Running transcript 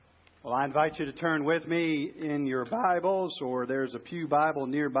Well, I invite you to turn with me in your Bibles, or there's a pew Bible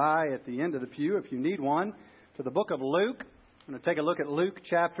nearby at the end of the pew if you need one, to the book of Luke. I'm going to take a look at Luke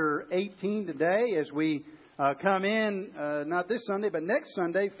chapter 18 today as we come in, not this Sunday, but next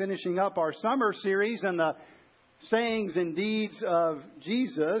Sunday, finishing up our summer series on the sayings and deeds of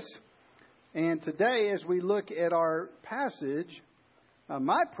Jesus. And today, as we look at our passage,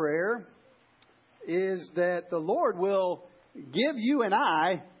 my prayer is that the Lord will give you and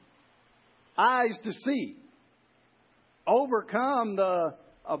I eyes to see, overcome the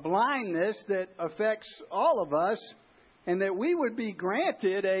blindness that affects all of us, and that we would be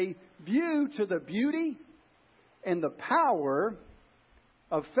granted a view to the beauty and the power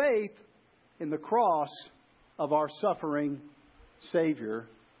of faith in the cross of our suffering Savior,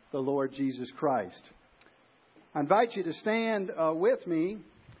 the Lord Jesus Christ. I invite you to stand with me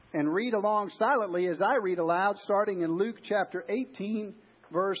and read along silently as I read aloud, starting in Luke chapter 18,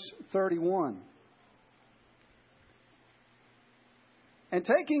 verse 31. And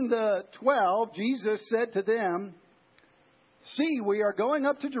taking the 12, Jesus said to them, "See, we are going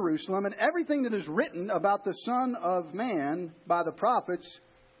up to Jerusalem, and everything that is written about the Son of Man by the prophets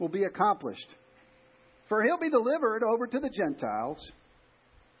will be accomplished. For he'll be delivered over to the Gentiles.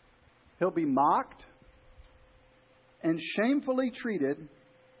 He'll be mocked and shamefully treated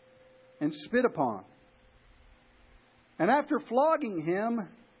and spit upon. And after flogging him,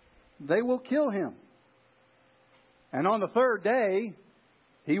 they will kill him. And on the third day,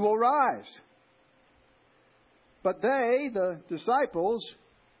 he will rise." But they, the disciples,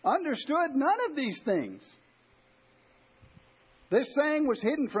 understood none of these things. This saying was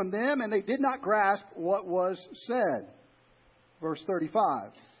hidden from them, and they did not grasp what was said. Verse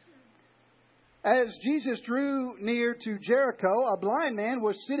 35. As Jesus drew near to Jericho, a blind man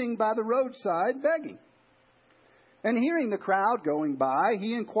was sitting by the roadside begging. And hearing the crowd going by,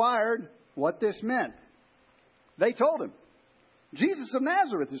 he inquired what this meant. They told him, "Jesus of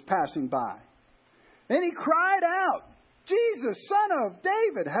Nazareth is passing by." And he cried out, "Jesus, Son of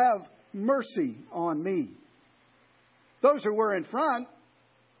David, have mercy on me." Those who were in front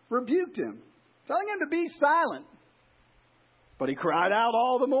rebuked him, telling him to be silent. But he cried out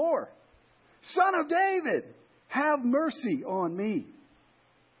all the more, "Son of David, have mercy on me."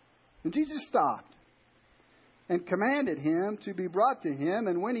 And Jesus stopped and commanded him to be brought to him.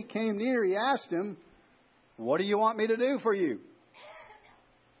 And when he came near, he asked him, "What do you want me to do for you?"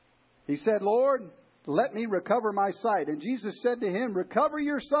 He said, "Lord, let me recover my sight." And Jesus said to him, "Recover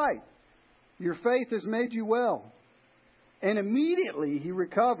your sight. Your faith has made you well." And immediately he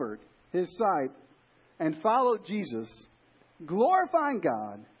recovered his sight and followed Jesus, glorifying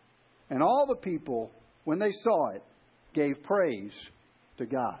God. And all the people, when they saw it, gave praise to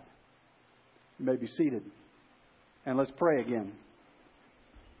God. You may be seated. And let's pray again.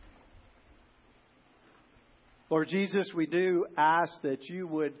 Lord Jesus, we do ask that you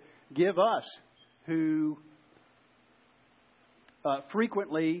would give us who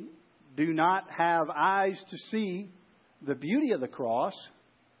frequently do not have eyes to see the beauty of the cross,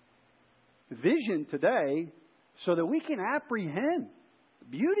 vision today, so that we can apprehend the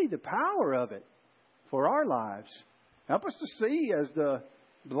beauty, the power of it for our lives. Help us to see as the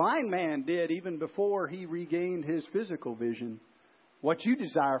blind man did even before he regained his physical vision, what you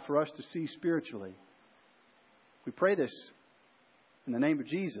desire for us to see spiritually. We pray this in the name of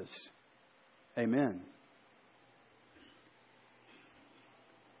Jesus. Amen.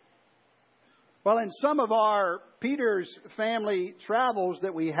 Well, in some of our Peter's family travels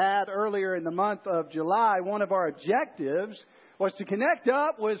that we had earlier in the month of July, one of our objectives was to connect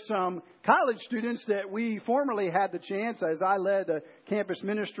up with some college students that we formerly had the chance, as I led a campus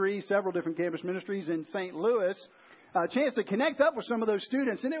ministry, several different campus ministries in St. Louis, a chance to connect up with some of those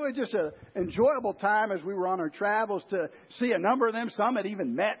students. And it was just an enjoyable time as we were on our travels to see a number of them. Some had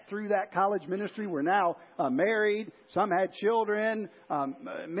even met through that college ministry, were now married. Some had children.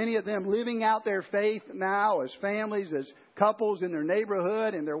 Many of them living out their faith now as families, as couples in their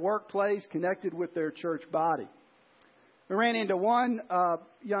neighborhood, in their workplace, connected with their church body. We ran into one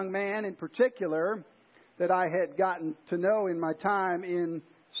young man in particular that I had gotten to know in my time in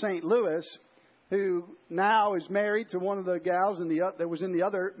St. Louis, who now is married to one of the gals that was in the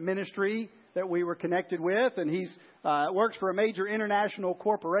other ministry that we were connected with. And he's works for a major international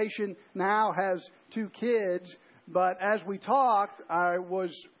corporation, now has 2 kids. But as we talked, I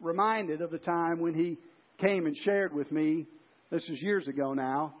was reminded of the time when he came and shared with me, this is years ago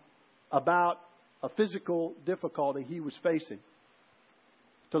now, about a physical difficulty he was facing.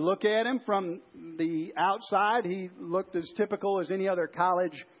 To look at him from the outside, he looked as typical as any other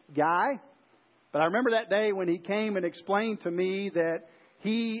college guy. But I remember that day when he came and explained to me that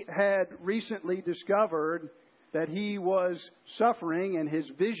he had recently discovered that he was suffering and his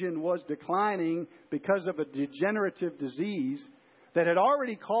vision was declining because of a degenerative disease that had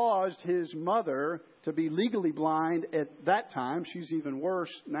already caused his mother to be legally blind at that time. She's even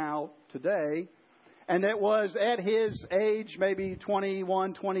worse now today. And it was at his age, maybe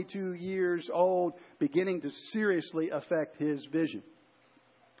 21, 22 years old, beginning to seriously affect his vision.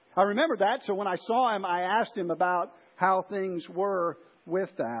 I remember that, so when I saw him, I asked him about how things were with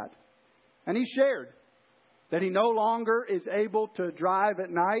that. And he shared that he no longer is able to drive at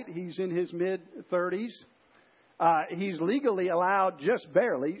night. He's in his mid-30s. He's legally allowed, just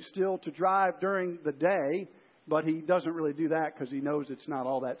barely, still to drive during the day, but he doesn't really do that because he knows it's not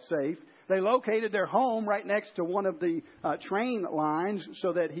all that safe. They located their home right next to one of the train lines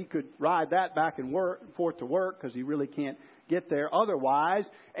so that he could ride that back and forth to work because he really can't get there otherwise.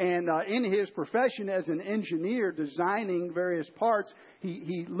 And in his profession as an engineer designing various parts,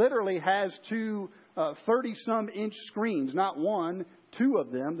 he literally has two 30-some inch screens, not one, two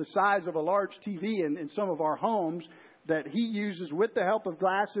of them, the size of a large TV in some of our homes, that he uses with the help of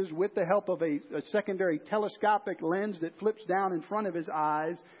glasses, with the help of a secondary telescopic lens that flips down in front of his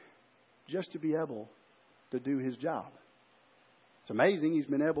eyes, just to be able to do his job. It's amazing he's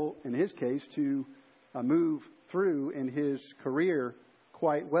been able, in his case, to move through in his career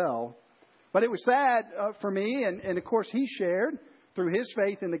quite well. But it was sad for me, and of course he shared through his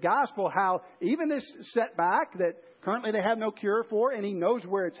faith in the gospel how even this setback that currently they have no cure for, and he knows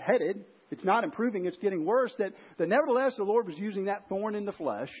where it's headed, it's not improving, it's getting worse, that nevertheless the Lord was using that thorn in the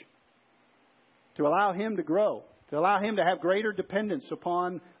flesh to allow him to grow, to allow him to have greater dependence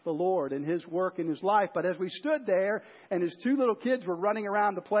upon the Lord and His work in his life. But as we stood there and his two little kids were running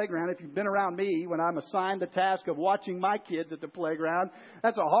around the playground, if you've been around me when I'm assigned the task of watching my kids at the playground,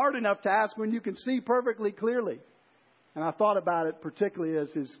 that's a hard enough task when you can see perfectly clearly. And I thought about it particularly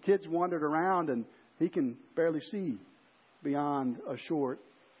as his kids wandered around and he can barely see beyond a short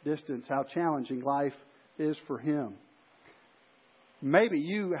distance, how challenging life is for him. Maybe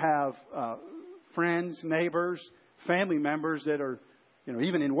you have friends, neighbors, family members that are,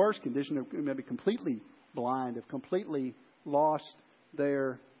 even in worse condition, maybe completely blind, have completely lost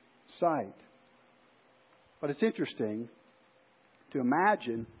their sight. But it's interesting to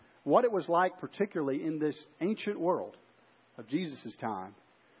imagine what it was like, particularly in this ancient world of Jesus' time,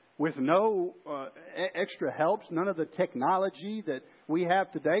 with no extra helps, none of the technology that we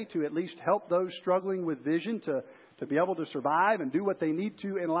have today to at least help those struggling with vision to be able to survive and do what they need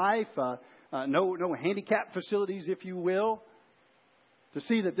to in life. No handicap facilities, if you will. To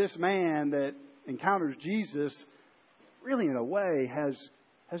see that this man that encounters Jesus really, in a way,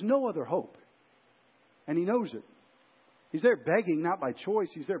 has no other hope. And he knows it. He's there begging, not by choice.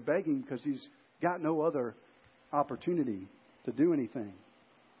 He's there begging because he's got no other opportunity to do anything.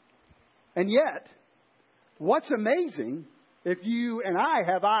 And yet, what's amazing, if you and I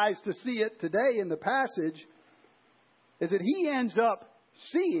have eyes to see it today in the passage, is that he ends up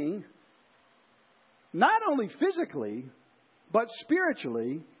seeing, not only physically, but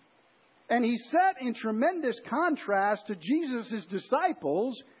spiritually. And he's set in tremendous contrast to Jesus'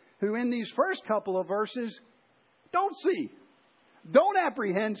 disciples, who in these first couple of verses don't see, don't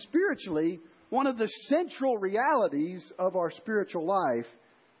apprehend spiritually one of the central realities of our spiritual life,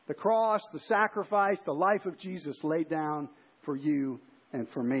 the cross, the sacrifice, the life of Jesus laid down for you and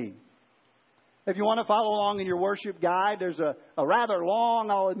for me. If you want to follow along in your worship guide, there's a rather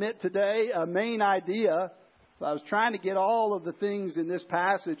long, I'll admit today, a main idea. I was trying to get all of the things in this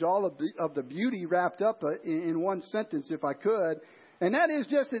passage, all of the beauty wrapped up in one sentence if I could. And that is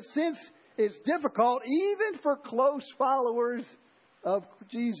just that since it's difficult, even for close followers of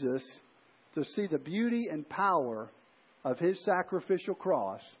Jesus, to see the beauty and power of His sacrificial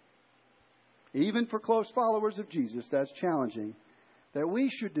cross, even for close followers of Jesus, that's challenging, that we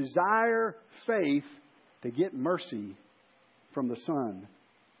should desire faith to get mercy from the Son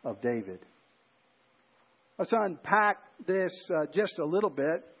of David. Let's unpack this just a little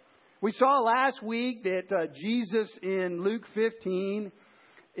bit. We saw last week that Jesus in Luke 15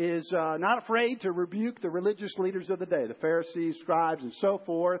 is not afraid to rebuke the religious leaders of the day, the Pharisees, scribes, and so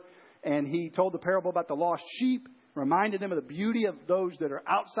forth. And He told the parable about the lost sheep, reminded them of the beauty of those that are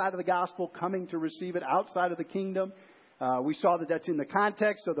outside of the gospel coming to receive it outside of the kingdom. We saw that that's in the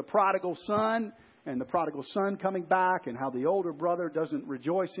context of the prodigal son and the prodigal son coming back and how the older brother doesn't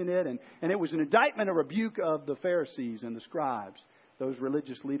rejoice in it. And it was an indictment, a rebuke of the Pharisees and the scribes, those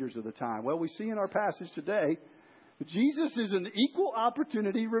religious leaders of the time. Well, we see in our passage today, Jesus is an equal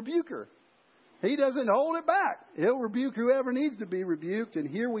opportunity rebuker. He doesn't hold it back. He'll rebuke whoever needs to be rebuked. And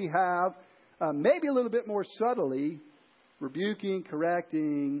here we have, maybe a little bit more subtly, rebuking,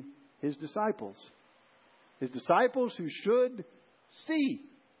 correcting his disciples. His disciples who should see,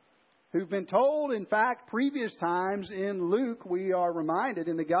 who've been told, in fact, previous times in Luke, we are reminded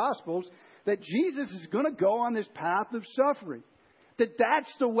in the Gospels, that Jesus is going to go on this path of suffering. That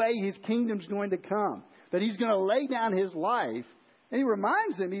that's the way his kingdom's going to come. That he's going to lay down his life. And he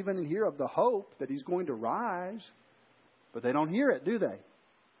reminds them even in here of the hope that he's going to rise. But they don't hear it, do they?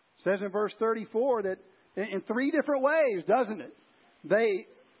 It says in verse 34 that in three different ways, doesn't it? They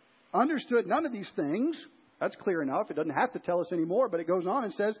understood none of these things. That's clear enough. It doesn't have to tell us anymore. But it goes on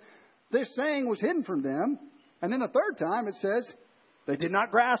and says, this saying was hidden from them. And then the third time it says, they did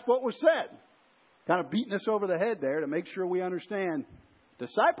not grasp what was said. Kind of beating us over the head there to make sure we understand.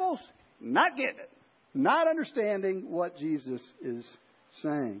 Disciples, not getting it. Not understanding what Jesus is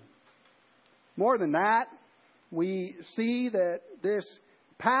saying. More than that, we see that this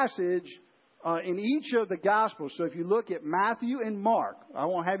passage in each of the Gospels. So if you look at Matthew and Mark, I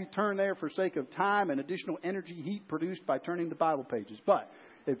won't have you turn there for sake of time and additional energy heat produced by turning the Bible pages. But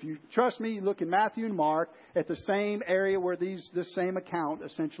if you trust me, you look in Matthew and Mark at the same area where this same account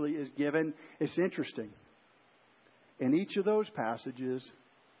essentially is given. It's interesting. In each of those passages,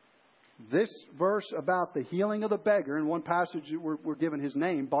 this verse about the healing of the beggar, in one passage we're given his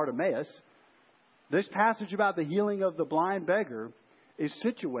name, Bartimaeus. This passage about the healing of the blind beggar is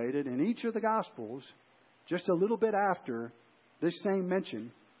situated in each of the Gospels just a little bit after this same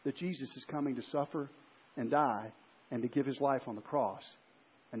mention that Jesus is coming to suffer and die and to give his life on the cross.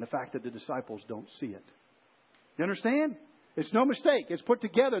 And the fact that the disciples don't see it. You understand? It's no mistake. It's put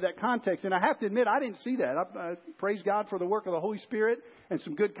together, that context. And I have to admit, I didn't see that. I praise God for the work of the Holy Spirit and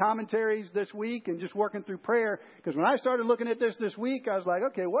some good commentaries this week and just working through prayer. Because when I started looking at this week, I was like,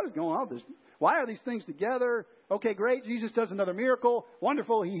 okay, what is going on with this? Why are these things together? Okay, great. Jesus does another miracle.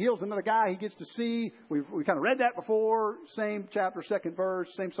 Wonderful. He heals another guy. He gets to see. We kind of read that before. Same chapter, second verse.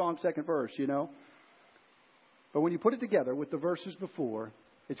 Same song, second verse, you know. But when you put it together with the verses before,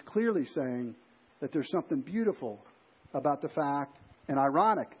 it's clearly saying that there's something beautiful about the fact, and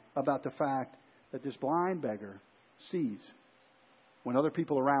ironic about the fact, that this blind beggar sees when other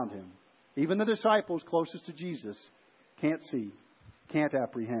people around him, even the disciples closest to Jesus, can't see, can't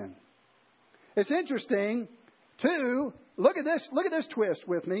apprehend. It's interesting, too. Look at this twist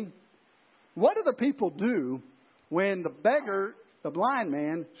with me. What do the people do when the beggar, the blind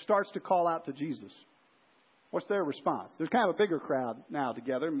man, starts to call out to Jesus? What's their response? There's kind of a bigger crowd now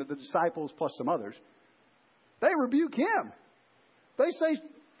together, the disciples plus some others. They rebuke him. They say,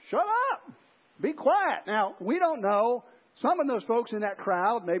 shut up. Be quiet. Now, we don't know. Some of those folks in that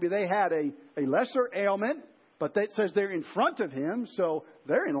crowd, maybe they had a lesser ailment, but it says they're in front of him, so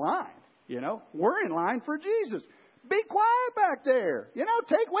they're in line. You know, we're in line for Jesus. Be quiet back there. You know,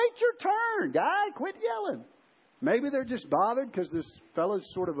 wait your turn, guy. Quit yelling. Maybe they're just bothered because this fellow's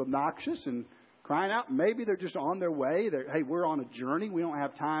sort of obnoxious and crying out. Maybe they're just on their way. Hey, we're on a journey. We don't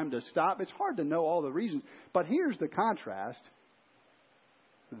have time to stop. It's hard to know all the reasons. But here's the contrast.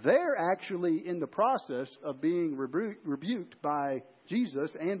 They're actually in the process of being rebuked by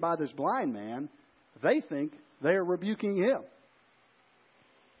Jesus and by this blind man. They think they're rebuking him.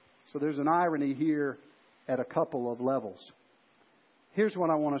 So there's an irony here at a couple of levels. Here's what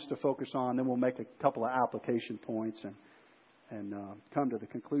I want us to focus on. Then we'll make a couple of application points and come to the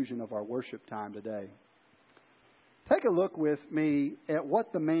conclusion of our worship time today. Take a look with me at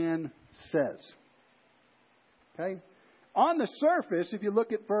what the man says. Okay? On the surface, if you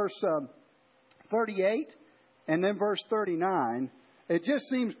look at verse 38 and then verse 39, it just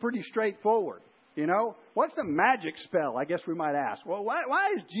seems pretty straightforward. You know, what's the magic spell, I guess we might ask? Well,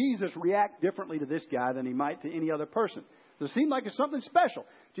 why does Jesus react differently to this guy than he might to any other person? Does it seem like it's something special?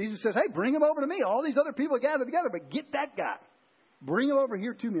 Jesus says, hey, bring him over to me. All these other people gathered together, but get that guy. Bring him over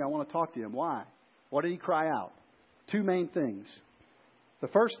here to me. I want to talk to him. Why? What did he cry out? Two main things. The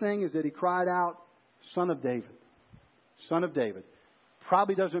first thing is that he cried out, Son of David. Son of David.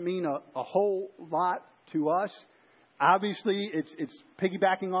 Probably doesn't mean a whole lot to us. Obviously, it's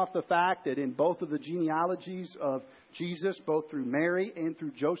piggybacking off the fact that in both of the genealogies of Jesus, both through Mary and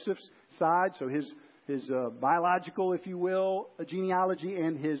through Joseph's side, so his biological, if you will, genealogy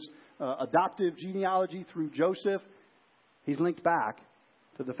and his adoptive genealogy through Joseph, he's linked back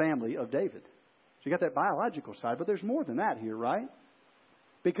to the family of David. So you got that biological side, but there's more than that here, right?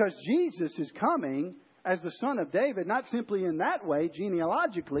 Because Jesus is coming as the son of David, not simply in that way,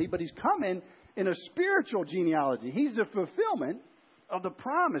 genealogically, but he's coming in a spiritual genealogy. He's the fulfillment of the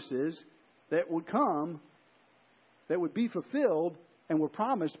promises that would come, that would be fulfilled and were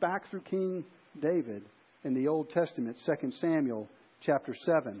promised back through King David in the Old Testament. 2 Samuel chapter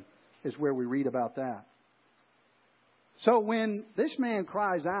 7 is where we read about that. So when this man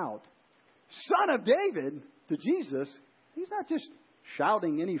cries out, Son of David, to Jesus, he's not just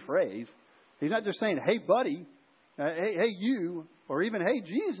shouting any phrase. He's not just saying, hey, buddy, hey, you, or even, hey,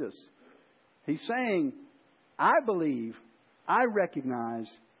 Jesus. He's saying, I believe, I recognize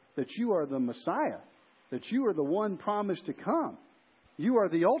that you are the Messiah, that you are the one promised to come. You are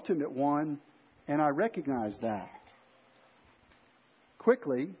the ultimate one, and I recognize that.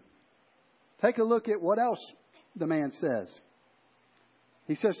 Quickly, take a look at what else the man says.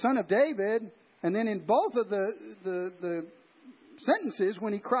 He says, Son of David, and then in both of the sentences,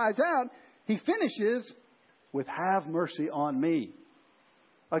 when he cries out, he finishes with, have mercy on me.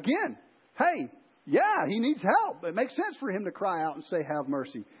 Again, hey, yeah, he needs help. It makes sense for him to cry out and say, have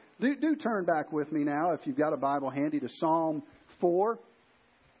mercy. Do turn back with me now, if you've got a Bible handy, to Psalm 4.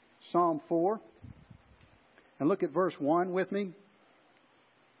 Psalm 4. And look at verse 1 with me.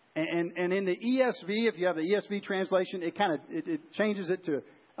 And in the ESV, if you have the ESV translation, it changes it to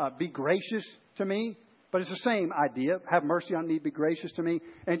be gracious to me. But it's the same idea. Have mercy on me, be gracious to me.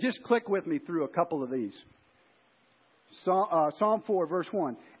 And just click with me through a couple of these. Psalm 4, verse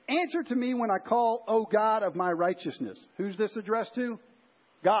 1. Answer to me when I call, O God of my righteousness. Who's this addressed to?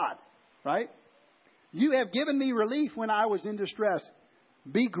 God, right? You have given me relief when I was in distress.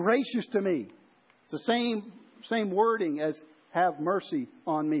 Be gracious to me. It's the same wording as have mercy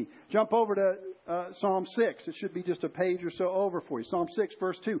on me. Jump over to Psalm 6. It should be just a page or so over for you. Psalm 6,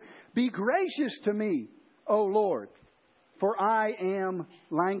 verse 2. Be gracious to me, O Lord, for I am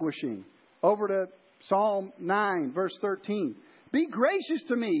languishing. Over to Psalm 9, verse 13. Be gracious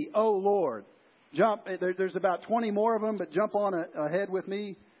to me, O Lord. There's about 20 more of them, but jump on ahead with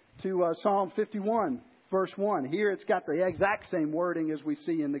me to Psalm 51, verse 1. Here it's got the exact same wording as we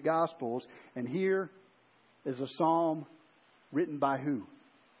see in the Gospels. And here is a psalm written by who?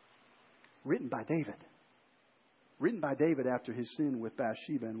 Written by David. Written by David after his sin with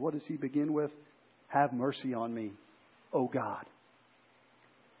Bathsheba. And what does he begin with? Have mercy on me, O God.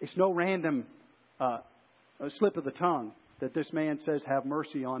 It's no random slip of the tongue that this man says, have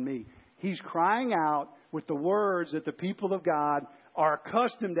mercy on me. He's crying out with the words that the people of God are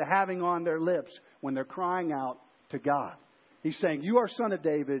accustomed to having on their lips when they're crying out to God. He's saying, you are Son of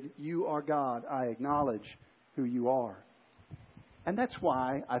David, you are God. I acknowledge who you are. And that's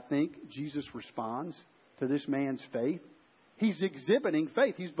why I think Jesus responds to this man's faith. He's exhibiting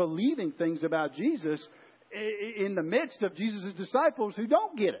faith. He's believing things about Jesus in the midst of Jesus' disciples who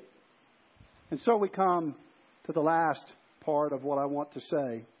don't get it. And so we come to the last part of what I want to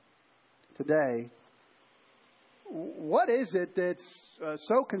say today. What is it that's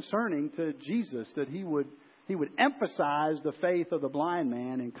so concerning to Jesus that he would emphasize the faith of the blind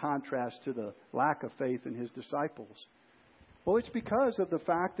man in contrast to the lack of faith in his disciples? Well, it's because of the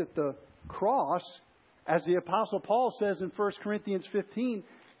fact that the cross, as the Apostle Paul says in 1 Corinthians 15,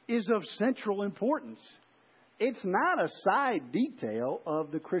 is of central importance. It's not a side detail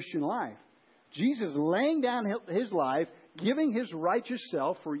of the Christian life. Jesus laying down his life, giving his righteous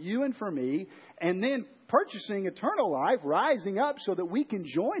self for you and for me, and then purchasing eternal life, rising up so that we can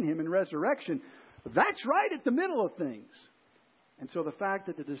join him in resurrection. That's right at the middle of things. And so the fact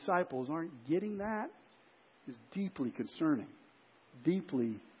that the disciples aren't getting that is deeply concerning,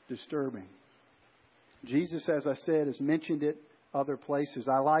 deeply disturbing. Jesus, as I said, has mentioned it other places.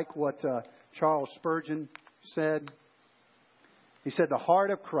 I like what Charles Spurgeon said. He said, the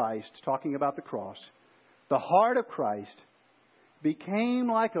heart of Christ, talking about the cross, the heart of Christ became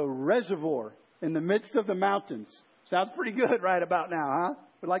like a reservoir in the midst of the mountains. Sounds pretty good right about now, huh?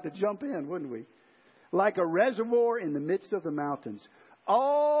 We'd like to jump in, wouldn't we? Like a reservoir in the midst of the mountains.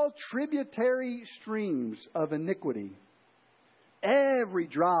 All tributary streams of iniquity, every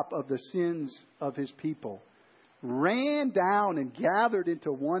drop of the sins of his people, ran down and gathered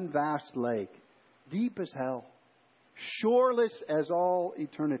into one vast lake, deep as hell, shoreless as all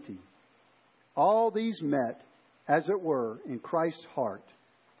eternity. All these met, as it were, in Christ's heart,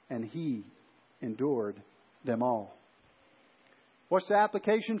 and he endured them all. What's the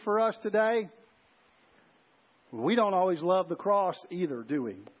application for us today? We don't always love the cross either, do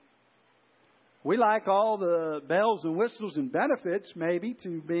we? We like all the bells and whistles and benefits, maybe,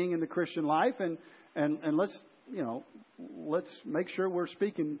 to being in the Christian life. And let's make sure we're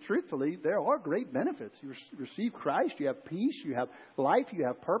speaking truthfully. There are great benefits. You receive Christ, you have peace, you have life, you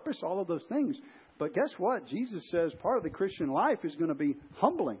have purpose, all of those things. But guess what? Jesus says part of the Christian life is going to be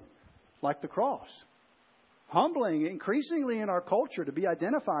humbling, like the cross. Humbling, increasingly in our culture, to be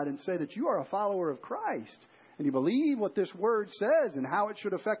identified and say that you are a follower of Christ. And you believe what this word says and how it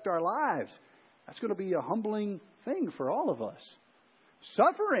should affect our lives. That's going to be a humbling thing for all of us.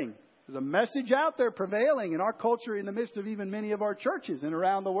 Suffering There's a message out there prevailing in our culture, in the midst of even many of our churches and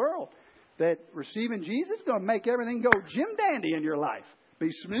around the world, that receiving Jesus is going to make everything go Jim Dandy in your life. Be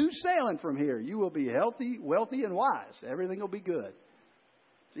smooth sailing from here. You will be healthy, wealthy, and wise. Everything will be good.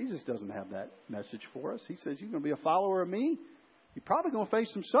 Jesus doesn't have that message for us. He says, you're going to be a follower of me. You're probably going to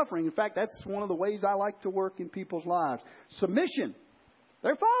face some suffering. In fact, that's one of the ways I like to work in people's lives. Submission.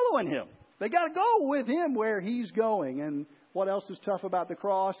 They're following him. They got to go with him where he's going. And what else is tough about the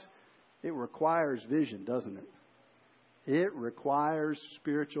cross? It requires vision, doesn't it? It requires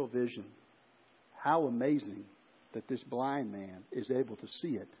spiritual vision. How amazing that this blind man is able to see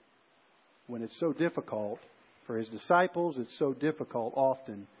it when it's so difficult for his disciples. It's so difficult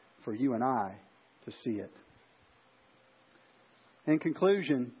often for you and I to see it. In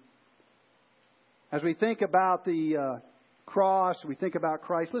conclusion, as we think about the cross, we think about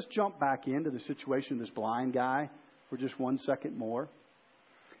Christ, let's jump back into the situation of this blind guy for just 1 second more.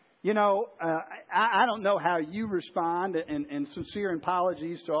 You know, I don't know how you respond, and sincere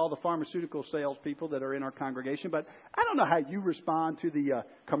apologies to all the pharmaceutical salespeople that are in our congregation, but I don't know how you respond to the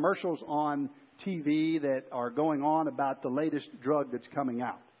commercials on TV that are going on about the latest drug that's coming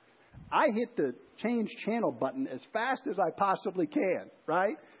out. I hit the change channel button as fast as I possibly can,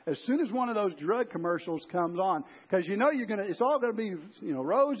 right? As soon as one of those drug commercials comes on, because you know it's all going to be,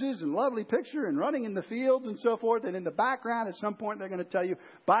 roses and lovely picture and running in the fields and so forth. And in the background, at some point, they're going to tell you,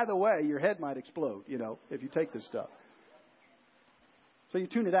 by the way, your head might explode, if you take this stuff. So you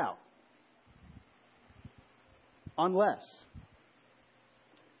tune it out. Unless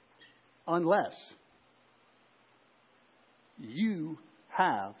you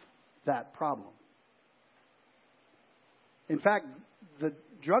have that problem. In fact, the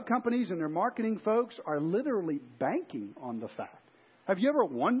drug companies and their marketing folks are literally banking on the fact. Have you ever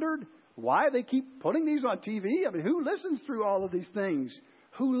wondered why they keep putting these on TV? I mean, who listens through all of these things?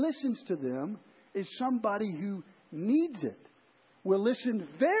 Who listens to them is somebody who needs it. Will listen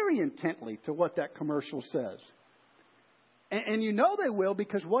very intently to what that commercial says. And you know they will,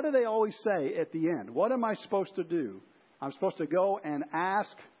 because what do they always say at the end? What am I supposed to do? I'm supposed to go and ask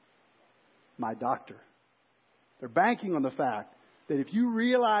my doctor. They're banking on the fact that if you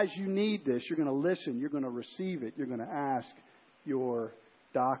realize you need this, you're going to listen, you're going to receive it, you're going to ask your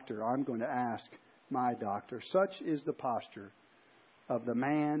doctor. I'm going to ask my doctor. Such is the posture of the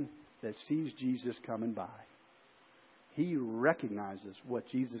man that sees Jesus coming by. He recognizes what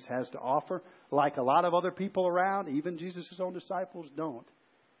Jesus has to offer, like a lot of other people around, even Jesus' own disciples don't.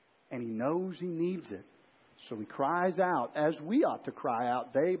 And he knows he needs it. So he cries out, as we ought to cry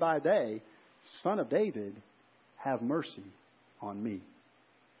out day by day, Son of David, have mercy on me.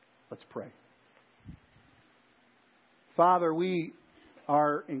 Let's pray. Father, we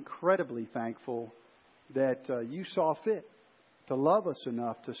are incredibly thankful that you saw fit to love us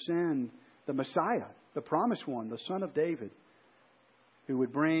enough to send the Messiah, the promised one, the Son of David, who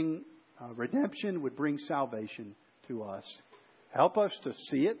would bring redemption, would bring salvation to us. Help us to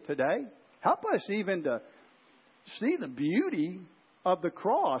see it today. Help us even to see the beauty of the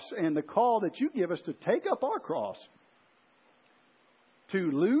cross and the call that you give us to take up our cross,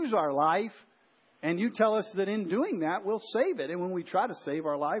 to lose our life. And you tell us that in doing that, we'll save it. And when we try to save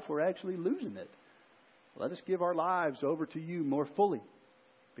our life, we're actually losing it. Let us give our lives over to you more fully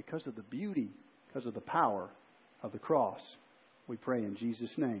because of the beauty, because of the power of the cross. We pray in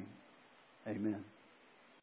Jesus' name. Amen.